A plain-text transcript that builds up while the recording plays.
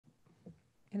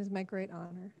It is my great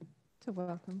honor to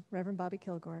welcome Reverend Bobby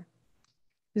Kilgore,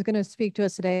 who's going to speak to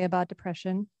us today about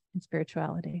depression and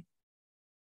spirituality.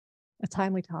 A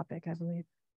timely topic, I believe.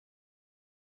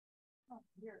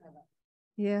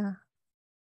 Yeah.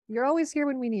 You're always here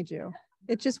when we need you.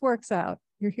 It just works out.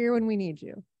 You're here when we need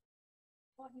you.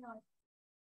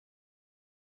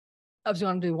 I was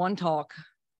going to do one talk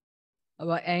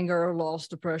about anger, loss,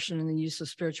 depression, and the use of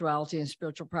spirituality and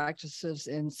spiritual practices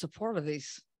in support of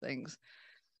these things.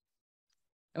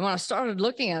 And when I started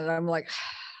looking at it, I'm like,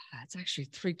 that's actually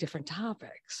 3 different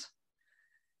topics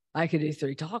I could do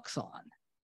 3 talks on.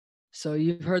 So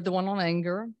you've heard the one on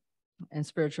anger and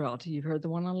spirituality. You've heard the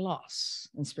one on loss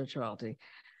and spirituality.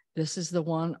 This is the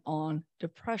one on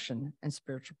depression and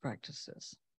spiritual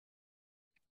practices.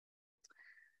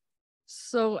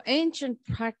 So ancient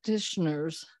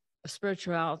practitioners of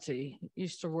spirituality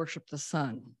used to worship the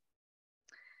sun.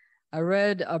 I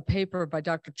read a paper by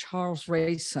Dr. Charles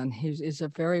Rayson, who is a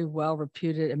very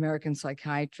well-reputed American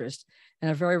psychiatrist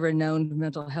and a very renowned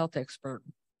mental health expert.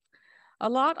 A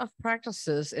lot of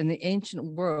practices in the ancient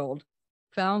world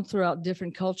found throughout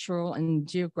different cultural and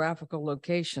geographical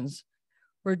locations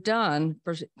were done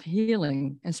for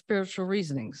healing and spiritual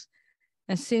reasonings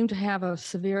and seemed to have a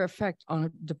severe effect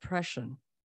on depression.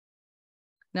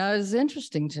 Now, it is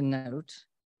interesting to note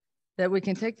that we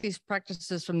can take these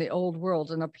practices from the old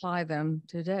world and apply them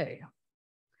today.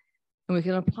 And we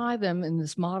can apply them in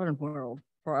this modern world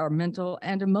for our mental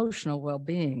and emotional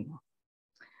well-being.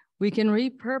 We can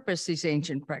repurpose these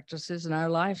ancient practices in our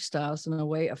lifestyles in a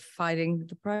way of fighting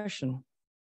depression.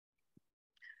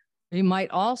 We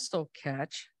might also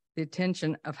catch the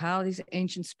attention of how these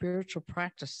ancient spiritual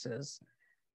practices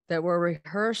that were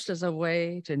rehearsed as a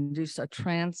way to induce a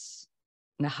trance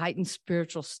and a heightened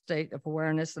spiritual state of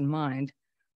awareness and mind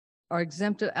are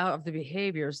exempted out of the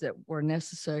behaviors that were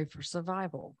necessary for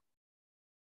survival.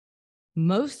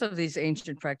 Most of these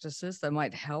ancient practices that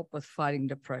might help with fighting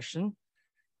depression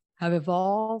have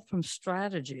evolved from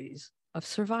strategies of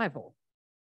survival.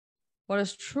 What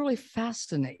is truly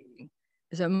fascinating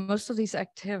is that most of these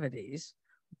activities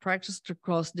are practiced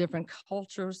across different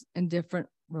cultures and different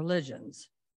religions.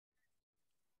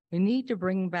 We need to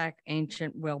bring back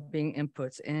ancient well-being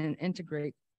inputs and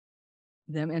integrate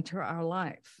them into our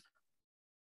life.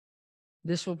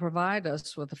 This will provide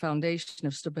us with a foundation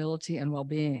of stability and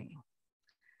well-being.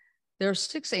 There are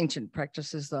 6 ancient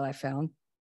practices that I found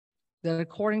that,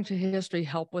 according to history,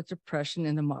 help with depression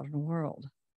in the modern world.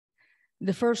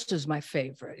 The first is my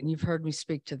favorite, and you've heard me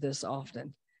speak to this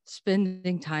often: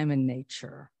 spending time in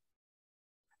nature.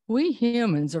 We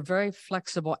humans are very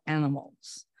flexible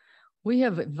animals. We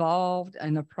have evolved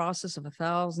in the process of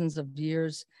thousands of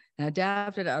years and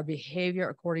adapted our behavior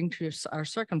according to our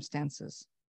circumstances.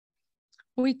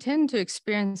 We tend to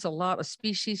experience a lot of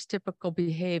species typical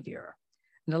behavior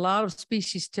and a lot of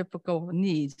species typical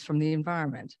needs from the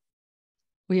environment.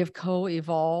 We have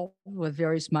co-evolved with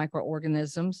various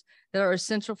microorganisms that are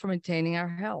essential for maintaining our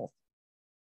health.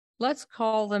 Let's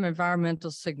call them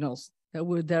environmental signals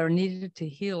that are needed to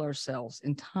heal ourselves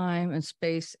in time and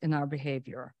space in our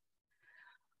behavior.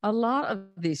 A lot of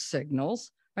these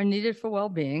signals are needed for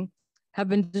well-being, have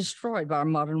been destroyed by our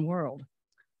modern world.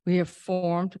 We have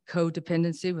formed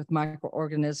codependency with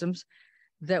microorganisms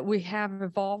that we have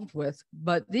evolved with,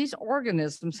 but these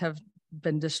organisms have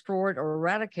been destroyed or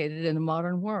eradicated in the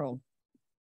modern world.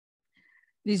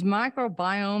 These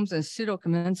microbiomes and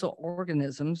pseudo-commensal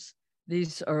organisms,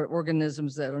 these are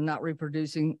organisms that are not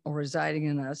reproducing or residing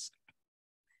in us,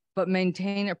 but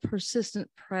maintain a persistent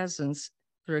presence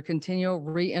through a continual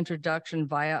reintroduction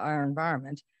via our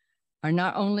environment, are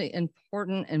not only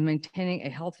important in maintaining a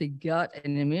healthy gut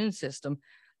and immune system,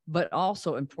 but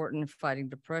also important in fighting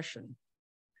depression.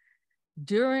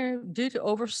 Due to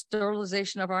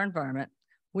over-sterilization of our environment,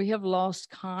 we have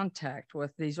lost contact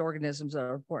with these organisms that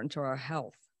are important to our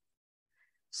health.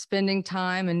 Spending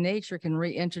time in nature can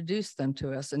reintroduce them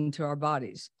to us into our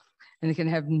bodies, and it can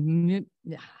have,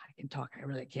 I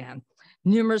really can,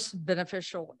 numerous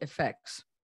beneficial effects.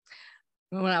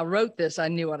 When I wrote this, I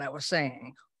knew what I was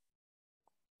saying.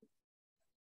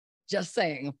 Just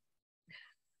saying.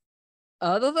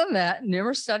 Other than that,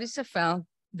 numerous studies have found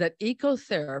that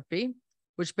ecotherapy,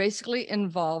 which basically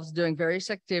involves doing various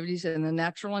activities in the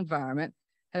natural environment,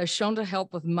 has shown to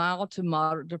help with mild to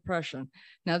moderate depression.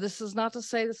 Now, this is not to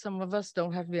say that some of us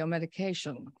don't have to be on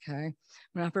medication, okay?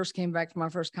 When I first came back from my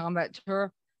first combat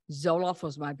tour, Zoloft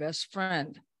was my best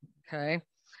friend, okay?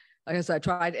 Like I said, I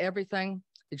tried everything.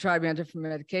 They tried me on different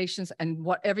medications, and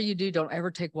whatever you do, don't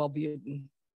ever take Wellbutrin.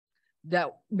 That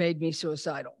made me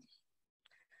suicidal.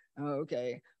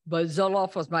 Okay, but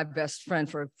Zoloft was my best friend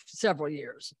for several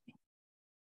years.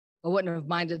 I wouldn't have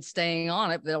minded staying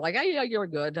on it. They're like, oh, yeah, you're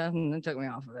good. And they took me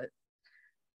off of it.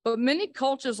 But many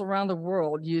cultures around the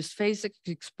world use phasic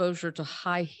exposure to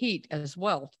high heat as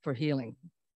well for healing.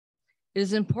 It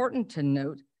is important to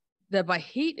note that by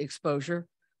heat exposure,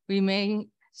 we mean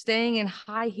staying in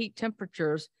high heat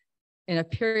temperatures in a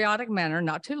periodic manner,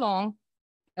 not too long,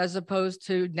 as opposed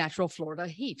to natural Florida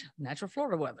heat, natural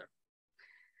Florida weather.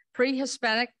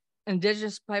 Pre-Hispanic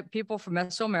indigenous people from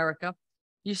Mesoamerica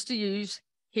used to use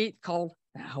heat called,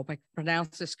 I hope I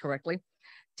pronounce this correctly,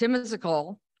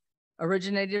 temazcal,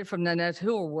 originated from the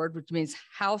Nahua word, which means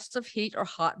house of heat or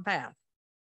hot bath.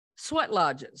 Sweat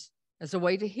lodges as a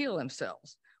way to heal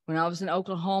themselves. When I was in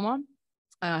Oklahoma,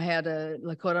 I had a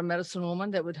Lakota medicine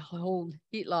woman that would hold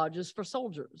heat lodges for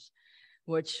soldiers,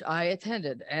 which I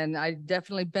attended, and I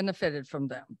definitely benefited from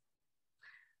them.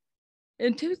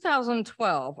 In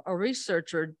 2012, a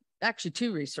researcher, actually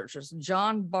two researchers,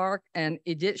 John Bark and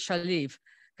Edith Shalif,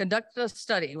 conducted a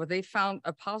study where they found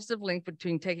a positive link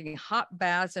between taking hot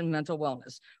baths and mental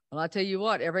wellness. Well, I tell you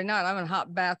what, every night I'm in a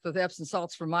hot bath with Epsom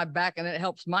salts for my back, and it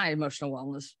helps my emotional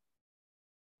wellness.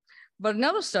 But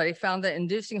another study found that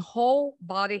inducing whole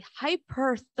body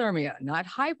hyperthermia, not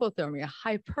hypothermia,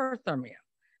 hyperthermia,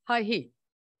 high heat,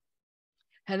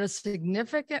 had a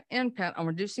significant impact on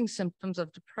reducing symptoms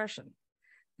of depression.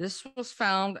 This was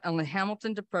found on the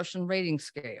Hamilton Depression Rating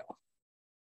Scale.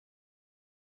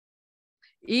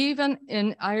 Even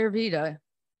in Ayurveda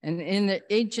and in the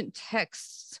ancient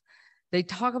texts, they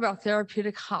talk about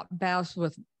therapeutic hot baths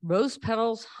with rose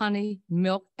petals, honey,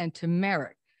 milk, and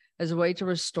turmeric as a way to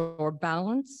restore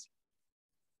balance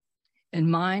in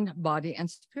mind, body, and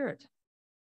spirit.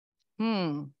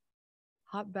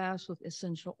 Hot baths with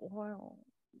essential oil.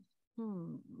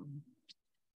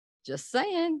 Just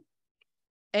saying.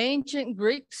 Ancient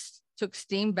Greeks took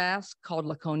steam baths called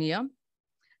laconia,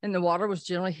 and the water was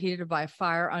generally heated by a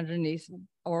fire underneath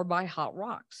or by hot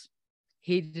rocks,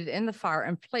 heated in the fire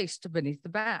and placed beneath the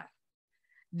bath.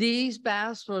 These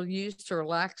baths were used to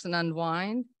relax and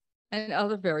unwind and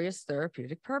other various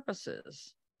therapeutic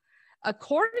purposes.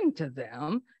 According to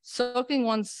them, soaking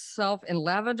oneself in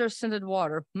lavender-scented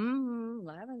water,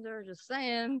 lavender, just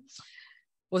saying,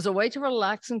 was a way to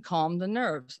relax and calm the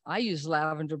nerves. I use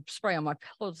lavender spray on my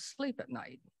pillow to sleep at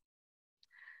night.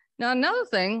 Now, another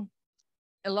thing,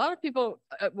 a lot of people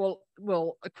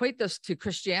will equate this to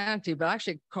Christianity, but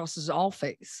actually it crosses all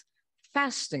faiths.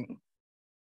 Fasting.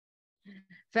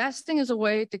 Fasting is a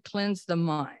way to cleanse the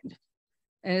mind.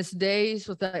 And it's days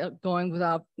without,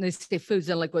 they say foods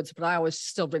and liquids, but I always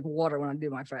still drink water when I do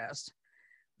my fast.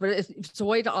 But it's a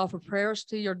way to offer prayers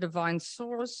to your divine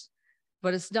source,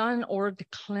 but it's done in order to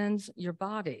cleanse your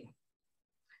body.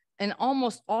 And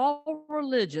almost all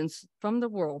religions from the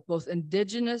world, both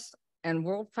indigenous and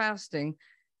world fasting,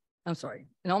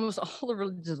 in almost all the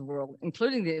religions of the world,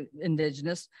 including the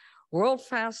indigenous, world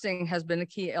fasting has been a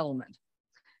key element.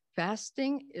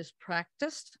 Fasting is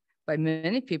practiced by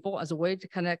many people as a way to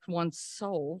connect one's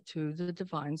soul to the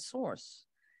divine source.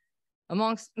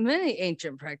 Amongst many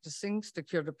ancient practices to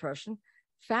cure depression,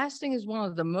 fasting is one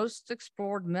of the most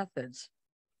explored methods.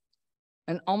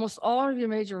 And almost all of your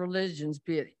major religions,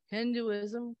 be it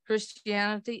Hinduism,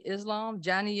 Christianity, Islam,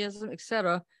 Jainism,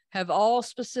 etc., have all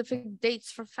specific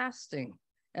dates for fasting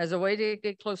as a way to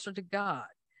get closer to God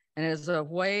and as a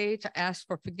way to ask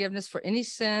for forgiveness for any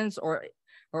sins or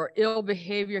ill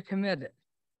behavior committed.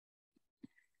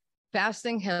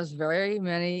 Fasting has very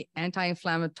many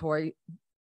anti-inflammatory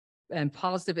and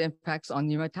positive impacts on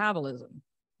your metabolism.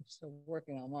 I'm still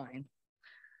working on mine.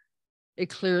 It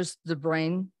clears the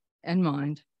brain and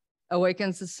mind,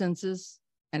 awakens the senses,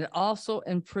 and it also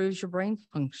improves your brain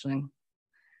functioning.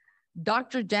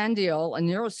 Dr. Dandiel, a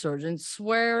neurosurgeon,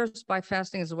 swears by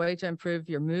fasting as a way to improve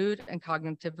your mood and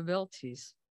cognitive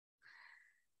abilities.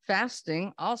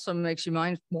 Fasting also makes you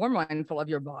more mindful of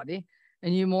your body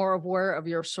and you more aware of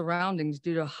your surroundings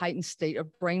due to a heightened state of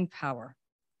brain power.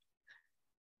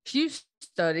 Few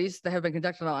studies that have been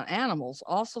conducted on animals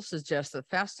also suggest that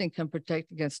fasting can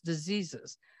protect against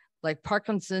diseases like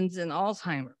Parkinson's and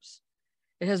Alzheimer's.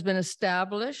 It has been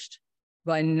established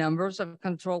by numbers of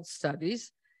controlled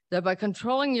studies that by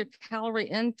controlling your calorie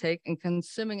intake and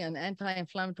consuming an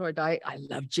anti-inflammatory diet, I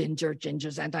love ginger,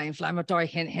 ginger's anti-inflammatory,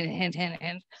 hint, hint, hint, hint,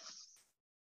 hint.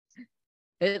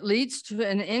 It leads to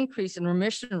an increase in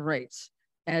remission rates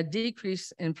and a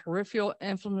decrease in peripheral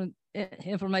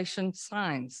inflammation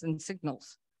signs and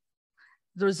signals.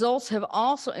 The results have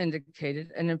also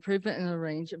indicated an improvement in the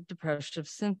range of depressive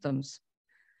symptoms,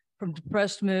 from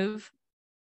depressed mood,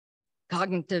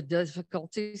 cognitive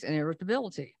difficulties, and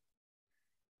irritability.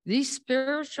 These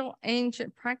spiritual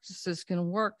ancient practices can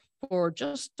work for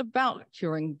just about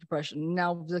curing depression.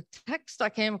 Now, the text I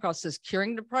came across says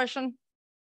curing depression.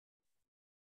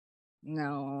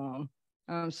 No,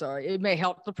 I'm sorry. It may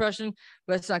help depression,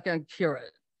 but it's not going to cure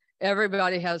it.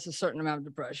 Everybody has a certain amount of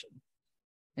depression,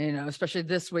 especially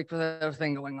this week with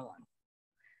everything going on.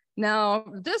 Now,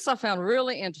 this I found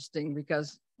really interesting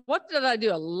because what did I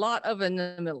do a lot of in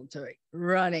the military?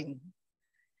 Running.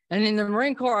 And in the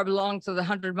Marine Corps, I belonged to the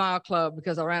 100-mile club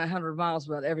because I ran 100 miles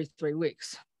about every 3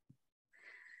 weeks.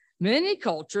 Many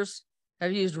cultures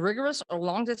have used rigorous or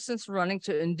long-distance running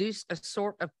to induce a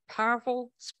sort of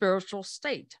powerful spiritual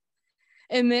state.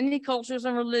 In many cultures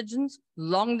and religions,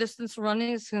 long-distance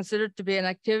running is considered to be an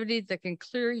activity that can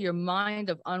clear your mind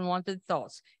of unwanted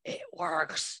thoughts. It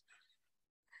works.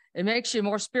 It makes you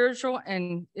more spiritual,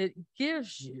 and it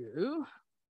gives you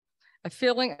a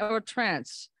feeling of a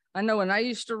trance. I know when I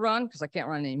used to run, because I can't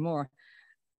run anymore,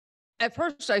 at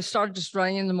first I started just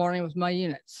running in the morning with my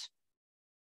units.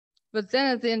 But then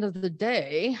at the end of the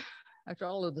day, after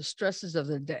all of the stresses of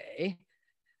the day,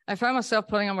 I found myself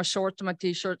putting on my shorts and my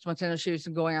t-shirts, my tennis shoes,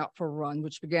 and going out for a run,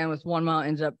 which began with 1 mile,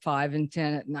 ended up 5 and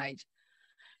 10 at night.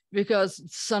 Because the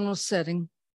sun was setting,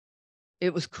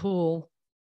 it was cool.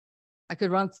 I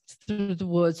could run through the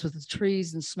woods with the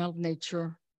trees and smell of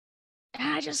nature.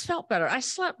 And I just felt better. I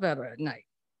slept better at night.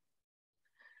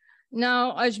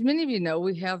 Now, as many of you know,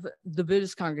 we have the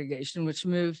Buddhist congregation, which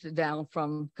moved down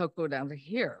from Kilgore down to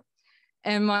here.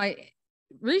 And my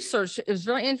research is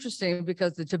very interesting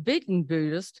because the Tibetan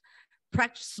Buddhists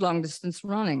practice long-distance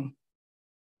running.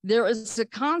 There is a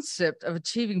concept of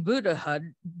achieving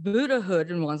Buddhahood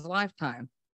in one's lifetime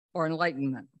or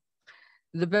enlightenment.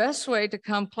 The best way to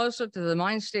come closer to the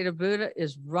mind state of Buddha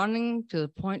is running to the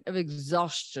point of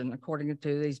exhaustion, according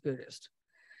to these Buddhists.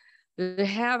 They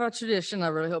have a tradition, I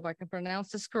really hope I can pronounce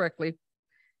this correctly,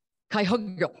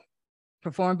 Kilgore,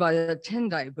 performed by the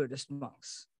Tendai Buddhist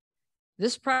monks.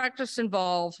 This practice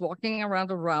involves walking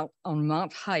around a route on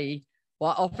Mount Hai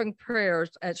while offering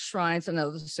prayers at shrines and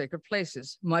other sacred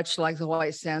places, much like the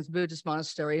White Sands Buddhist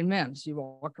Monastery in Mims. You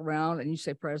walk around and you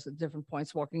say prayers at different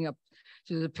points, walking up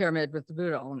to the pyramid with the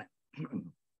Buddha on it.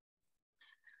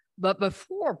 But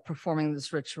before performing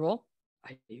this ritual,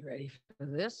 are you ready for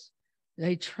this?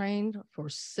 They trained for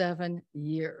 7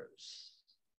 years.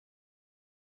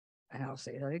 And I'll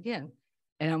say that again.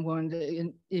 And I'm going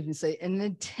to even say an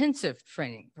intensive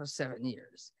training for 7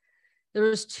 years. There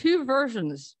was 2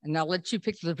 versions, and I'll let you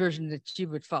pick the version that you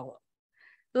would follow.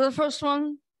 So the first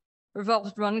one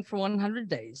involved running for 100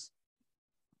 days.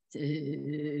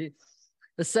 The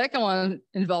second one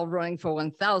involved running for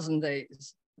 1,000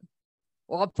 days.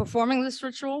 While performing this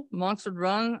ritual, monks would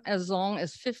run as long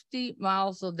as 50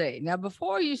 miles a day. Now,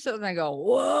 before you sit there and go,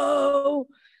 whoa,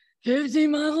 50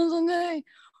 miles a day,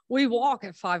 we walk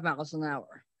at 5 miles an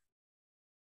hour.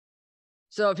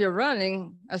 So if you're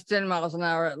running, that's 10 miles an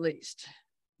hour at least,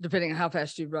 depending on how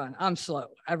fast you run. I'm slow.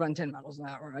 I run 10 miles an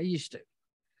hour. I used to.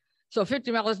 So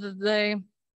 50 miles a day,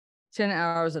 10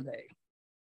 hours a day.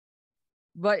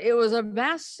 But it was a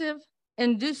massive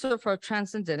inducer for a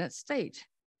transcendent state.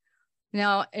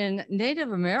 Now, in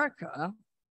Native America,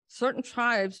 certain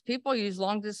tribes, people use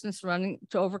long distance running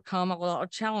to overcome a lot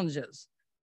of challenges,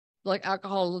 like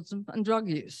alcoholism and drug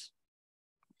use.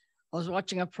 I was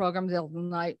watching a program the other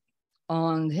night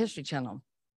on the History Channel,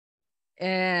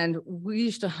 and we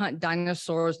used to hunt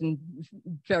dinosaurs and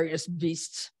various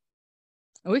beasts,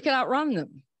 and we could outrun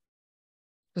them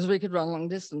because we could run long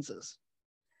distances.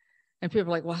 And people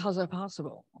are like, well, how's that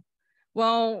possible?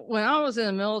 Well, when I was in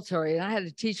the military and I had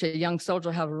to teach a young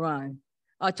soldier how to run,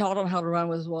 I taught him how to run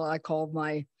with what I called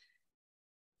my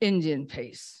Indian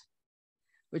pace,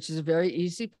 which is a very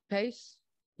easy pace.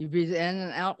 You breathe in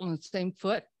and out on the same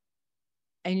foot,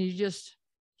 and you just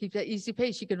keep that easy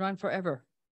pace. You could run forever.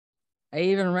 I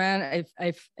even ran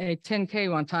a 10K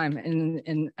one time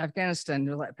in Afghanistan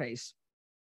with that pace.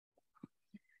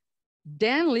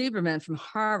 Dan Lieberman from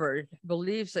Harvard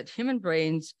believes that human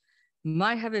brains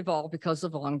might have evolved because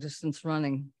of long distance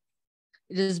running.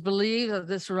 It is believed that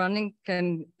this running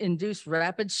can induce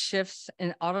rapid shifts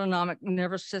in autonomic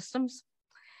nervous systems.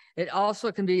 It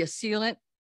also can be a sealant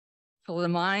for the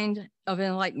mind of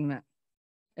enlightenment.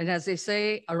 And as they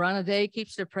say, a run a day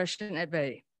keeps depression at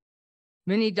bay.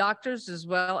 Many doctors, as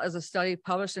well as a study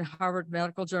published in Harvard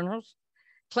medical journals,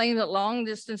 claim that long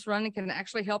distance running can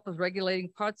actually help with regulating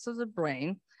parts of the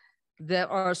brain that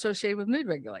are associated with mood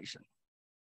regulation.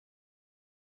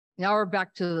 Now we're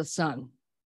back to the sun.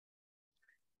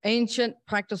 Ancient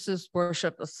practices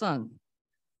worship the sun.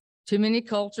 Too many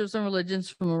cultures and religions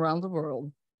from around the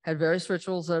world had various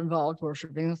rituals that involved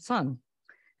worshiping the sun.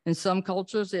 In some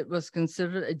cultures, it was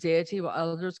considered a deity, while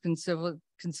others considered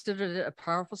considered it a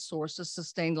powerful source to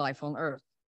sustain life on Earth.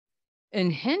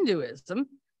 In Hinduism,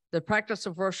 the practice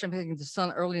of worshiping the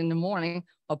sun early in the morning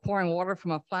while pouring water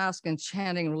from a flask and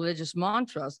chanting religious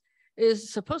mantras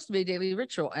is supposed to be a daily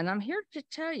ritual. And I'm here to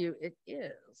tell you it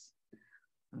is.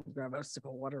 Let me grab a sip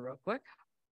of water real quick.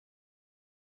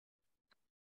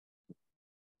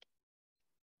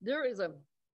 There is an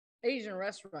Asian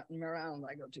restaurant in Maryland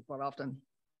I go to quite often.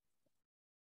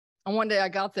 And one day I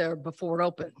got there before it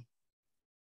opened.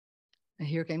 And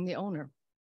here came the owner.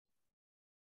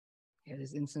 He had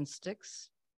his incense sticks.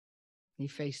 He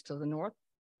faced to the north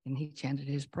and he chanted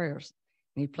his prayers.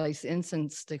 And he placed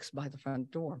incense sticks by the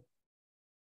front door.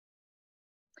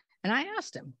 And I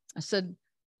asked him, I said,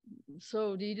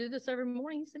 so do you do this every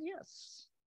morning? He said, yes.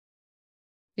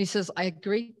 He says, I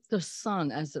greet the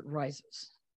sun as it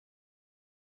rises.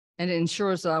 And it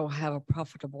ensures that I will have a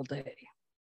profitable day.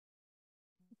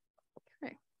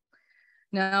 Okay.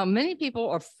 Now, many people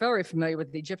are very familiar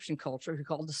with the Egyptian culture who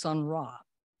called the sun Ra.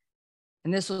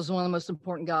 And this was one of the most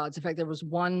important gods. In fact, there was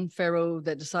one pharaoh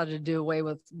that decided to do away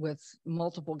with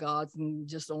multiple gods and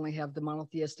just only have the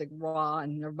monotheistic Ra,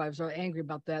 and everybody was very angry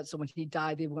about that. So when he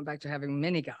died, they went back to having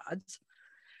many gods.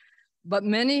 But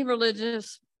many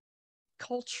religious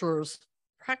cultures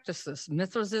practice this.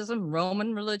 Mithraism,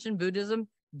 Roman religion, Buddhism,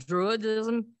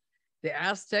 Druidism, the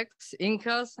Aztecs,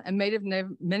 Incas, and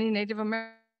many Native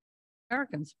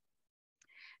Americans.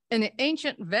 In the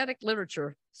ancient Vedic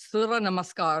literature, Surya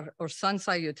Namaskar, or sun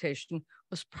salutation,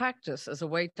 was practiced as a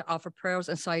way to offer prayers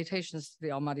and salutations to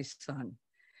the Almighty Sun.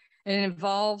 And it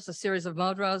involves a series of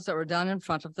mudras that were done in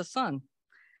front of the sun.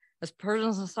 As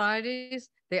Persian societies,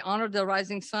 they honored the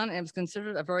rising sun and it was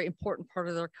considered a very important part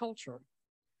of their culture.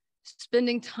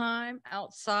 Spending time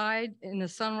outside in the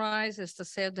sunrise is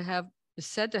said to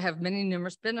have many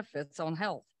numerous benefits on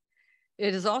health.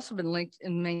 It has also been linked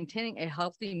in maintaining a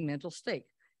healthy mental state.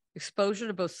 Exposure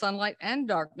to both sunlight and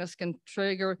darkness can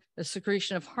trigger the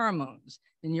secretion of hormones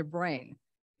in your brain.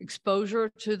 Exposure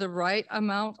to the right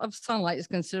amount of sunlight is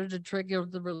considered to trigger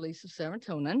the release of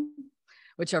serotonin,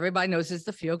 which everybody knows is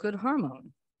the feel-good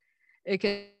hormone. It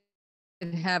can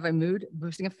have a mood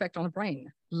boosting effect on the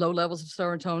brain. Low levels of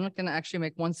serotonin can actually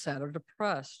make one sad or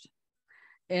depressed.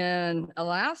 In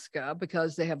Alaska,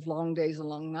 because they have long days and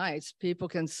long nights, people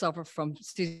can suffer from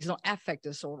seasonal affect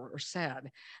disorder or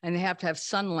SAD, and they have to have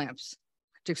sun lamps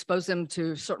to expose them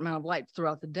to a certain amount of light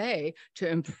throughout the day to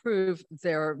improve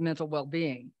their mental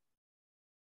well-being.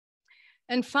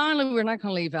 And finally, we're not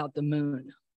going to leave out the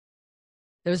moon.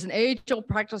 There's an age-old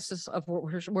practice of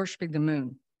worshiping the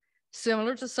moon.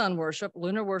 Similar to sun worship,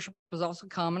 lunar worship was also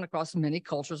common across many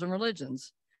cultures and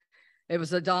religions. It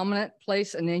was a dominant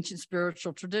place in ancient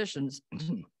spiritual traditions.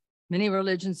 Many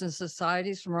religions and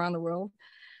societies from around the world,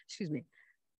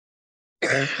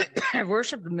 have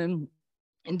worshiped the moon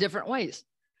in different ways,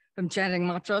 from chanting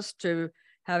mantras to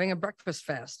having a breakfast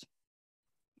fast.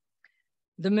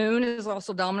 The moon is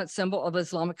also a dominant symbol of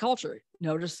Islamic culture.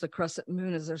 Notice the crescent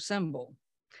moon is their symbol.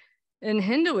 In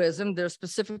Hinduism, there are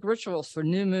specific rituals for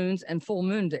new moons and full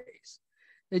moon days.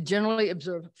 They generally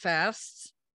observe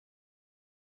fasts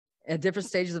at different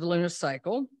stages of the lunar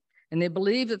cycle, and they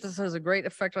believe that this has a great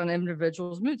effect on an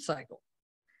individual's mood cycle.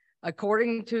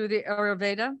 According to the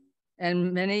Ayurveda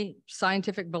and many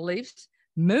scientific beliefs,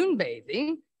 moon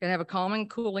bathing can have a calming,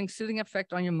 cooling, soothing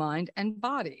effect on your mind and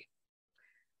body.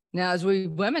 Now, as we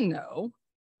women know,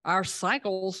 our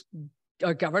cycles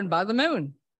are governed by the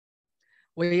moon.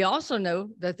 We also know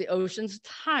that the ocean's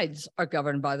tides are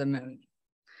governed by the moon.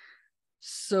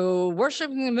 So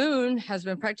worshiping the moon has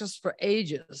been practiced for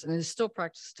ages and is still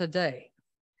practiced today.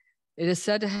 It is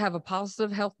said to have a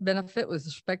positive health benefit with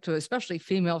respect to especially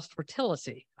female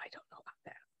fertility. I don't know about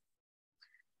that.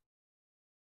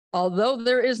 Although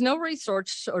there is no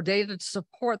research or data to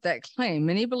support that claim,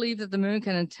 many believe that the moon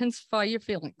can intensify your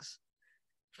feelings.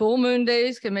 Full moon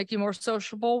days can make you more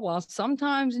sociable, while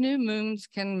sometimes new moons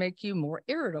can make you more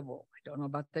irritable. I don't know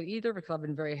about that either because I've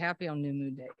been very happy on new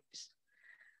moon days.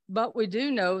 But we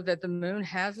do know that the moon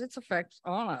has its effects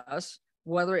on us,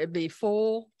 whether it be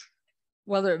full,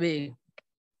 whether it be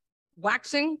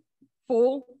waxing,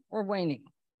 full, or waning.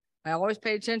 I always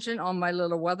pay attention on my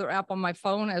little weather app on my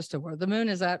phone as to where the moon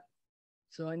is at,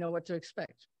 so I know what to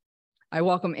expect. I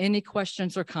welcome any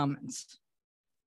questions or comments.